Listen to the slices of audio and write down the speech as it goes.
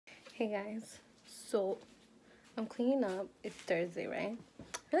Hey guys, so I'm cleaning up. It's Thursday, right?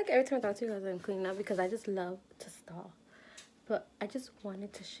 I feel like every time I talk to you guys, I'm cleaning up because I just love to stall. But I just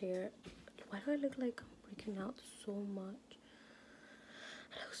wanted to share. Why do I look like I'm breaking out so much?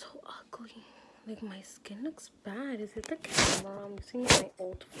 I look so ugly. Like my skin looks bad. Is it the camera? I'm using my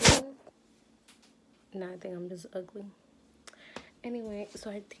old phone. Nah, I think I'm just ugly. Anyway,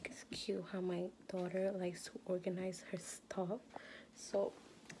 so I think it's cute how my daughter likes to organize her stuff. So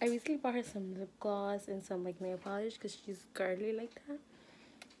I recently bought her some lip gloss and some like nail polish because she's girly like that.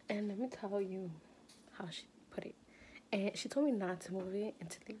 And let me tell you how she put it. And she told me not to move it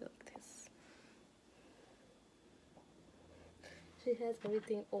until they go like this. She has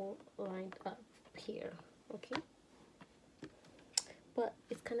everything all lined up here, okay? But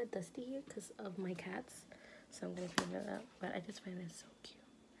it's kind of dusty here because of my cats. So I'm going to clean it up. But I just find it so cute.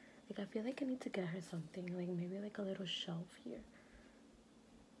 Like, I feel like I need to get her something. Like, maybe like a little shelf here.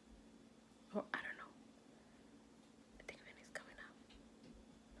 Or, I don't know. I think Vinny's coming up.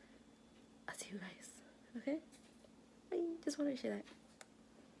 I'll see you guys. Okay? Bye. Just wanted to share that.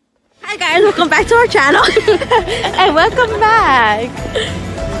 Hi guys, welcome back to our channel. And welcome back.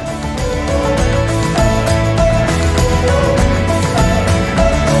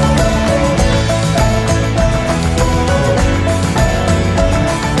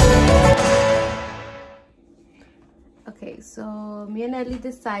 Okay, so me and Nedely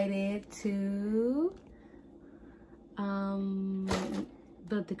decided to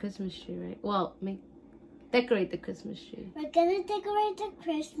build the Christmas tree, right? Well, decorate the Christmas tree. We're gonna decorate the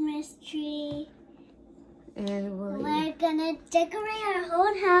Christmas tree. And we're gonna decorate our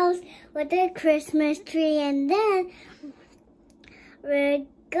whole house with a Christmas tree, and then we're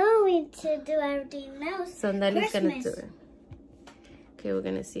going to do everything else. So Nedely's gonna do it. Okay, we're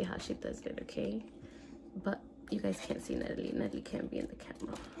gonna see how she does it, okay? But you guys can't see Nedely. Nedely can't be in the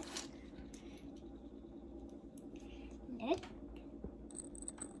camera. Ned?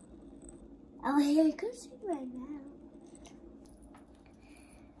 Oh, here you can see right now.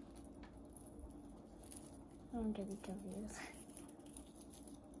 I'm gonna be confused.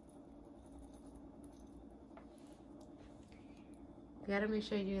 You gotta make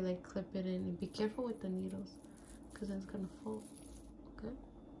sure you like clip it in and be careful with the needles because it's gonna fall. Okay?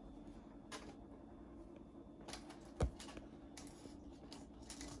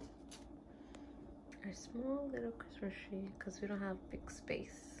 Our small little Christmas tree because we don't have big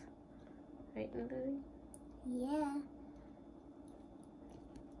space. Right, Nedely? Yeah.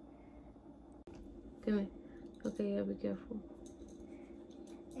 Come here. Okay, yeah, be careful.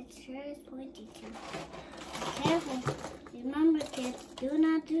 It's sure is pointy too. Be careful. Remember, kids, do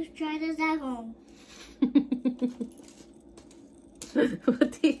not try this at home.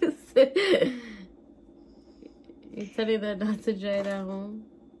 What do you say? You telling that not to try it at home?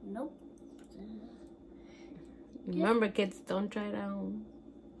 Nope. Remember, kids, don't try it at home.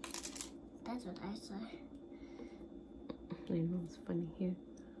 That's what I said. I know, it's funny here.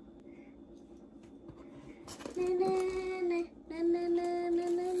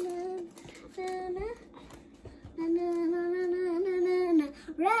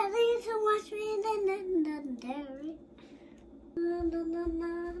 Ready to watch me then dairy.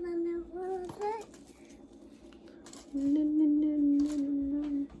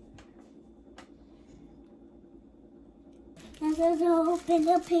 Open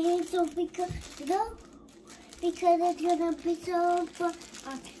the page so because it's gonna be so fun.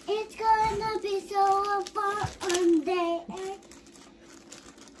 It's gonna be so fun day.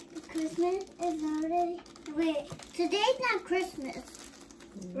 Christmas is already. Wait, today's not Christmas,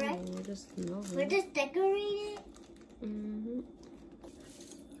 right? We're just decorating.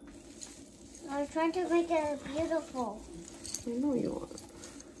 I'm trying to make it beautiful. I know you are.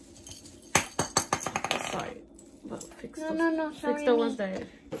 Sorry. But fix No, sorry. Fix the ones that.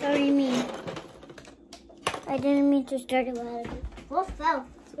 Sorry, me. I didn't mean to start it while what fell?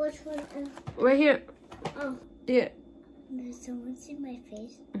 Which one? Right here. Oh. Yeah. Does someone see my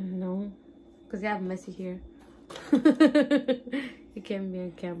face? No. Because you have messy hair. You can't be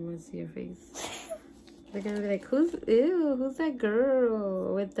on camera and see your face. They're going to be like, who's that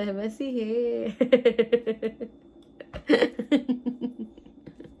girl with the messy hair?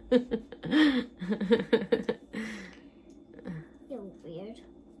 You're weird.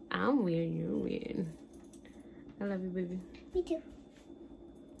 I'm weird, you're weird. I love you, baby. Me too.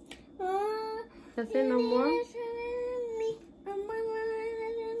 That's it, no more?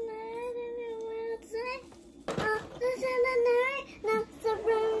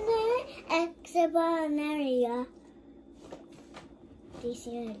 Extraordinary. DC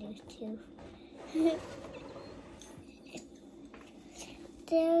I do too.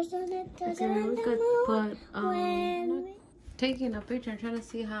 stairs on it. Okay, we could put taking a picture. I'm trying to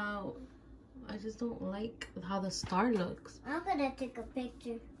see how. I just don't like how the star looks. I'm gonna take a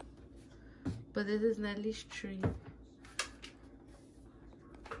picture. But this is Nedely's tree.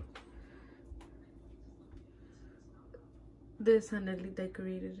 This how Nedely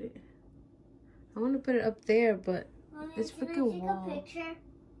decorated it. I want to put it up there, but it's freaking wall. Take a picture.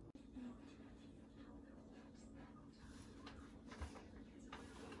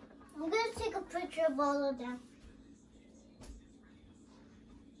 I'm gonna take a picture of all of them.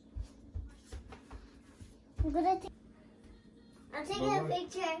 I'm taking a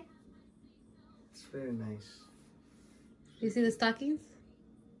picture. It's very nice. You see the stockings?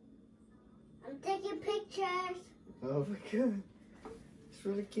 I'm taking pictures. Oh my god. It's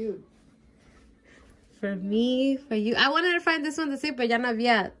really cute. For me, for you. I wanted to find this one the same, but ya no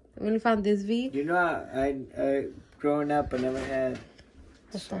había. We only found this V. You know, I growing up, I never had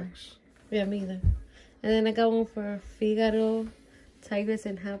socks. Yeah, me either. And then I got one for Figaro, Tigress,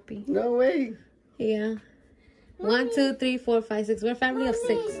 and Happy. No way. Yeah. 1, 2, 3, 4, 5, 6. We're a family of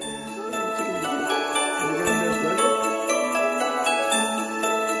 6.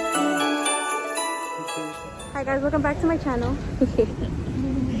 Hi guys, welcome back to my channel.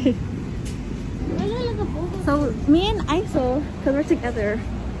 So me and Isel, because we're together,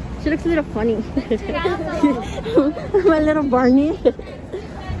 she looks a little funny. My little Barney.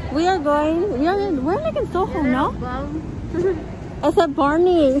 We're like in Soho, no? I said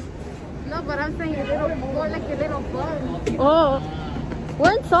Barney. No, but I'm saying more like a little bun. Oh,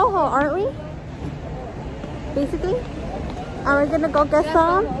 we're in Soho, aren't we? Basically. Are we gonna go get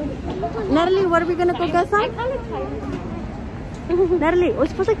some? Nedely, what are we gonna go get some? Nedely, it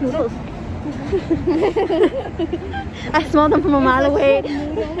smells like noodles. I smell them from a mile away.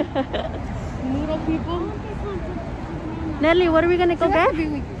 Noodle people. Nedely, what are we gonna go get?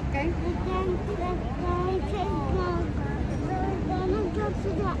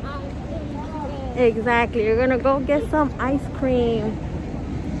 Exactly, you're gonna go get some ice cream.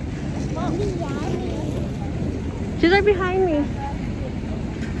 She's right behind me.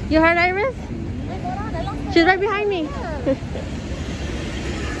 You heard Iris? She's right behind me.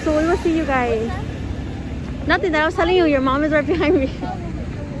 So we will see you guys. Nothing, that I was telling you, your mom is right behind me.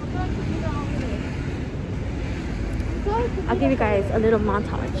 I'll give you guys a little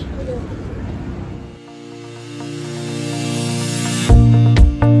montage.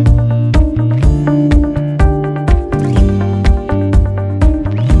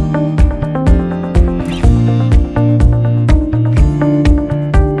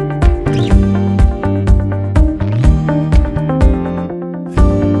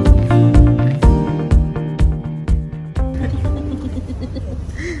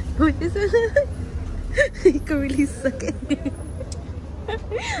 You can really suck it.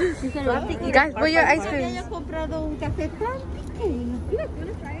 Guys, put your ice cream.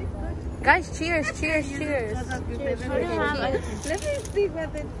 Guys, cheers, cheers, cheers. Let me see what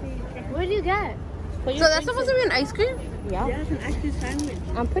it is. What do you get? So that's supposed to be an ice cream? Yeah. Yeah, it's an ice cream sandwich.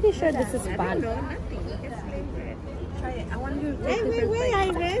 I'm pretty sure this is pan. I want you to take wait,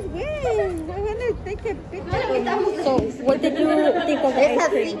 Iris, wait. I want to take a picture. So, what did you think of the ice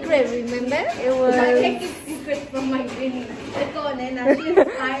cream? It's a secret, remember? It was... I take a secret from my granny. Let's go, Nena. She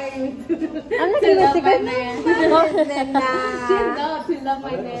inspired me to... I'm not giving a secret. Nena. She loves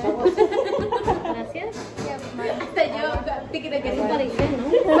my Nena. Gracias. Hasta yo thinking of getting para igual, ¿no?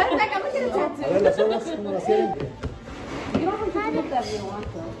 Matter of fact, I'm going to get a tattoo. A ver, las olas, ¿cómo las quieren? You don't have to look at me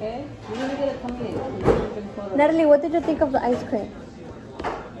once, okay? You're gonna get it coming in. Natalie, what did you think of the ice cream?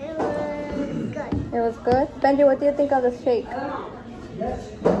 It was good. It was good? Benji, what do you think of the shake?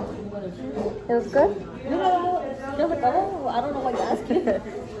 It was good? I don't know why you're asking.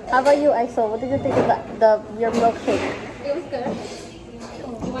 How about you, Isel? What did you think of your milkshake? It was good.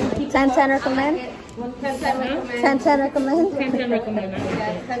 10 recommend? 10 recommend? 10 recommend.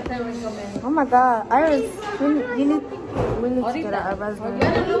 Yeah, 10 recommend. Oh my god, Iris, we need to get our raspberry.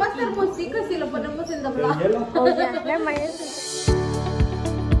 No va a estar muy chico si lo ponemos en the vlog. Oh yeah, never mind.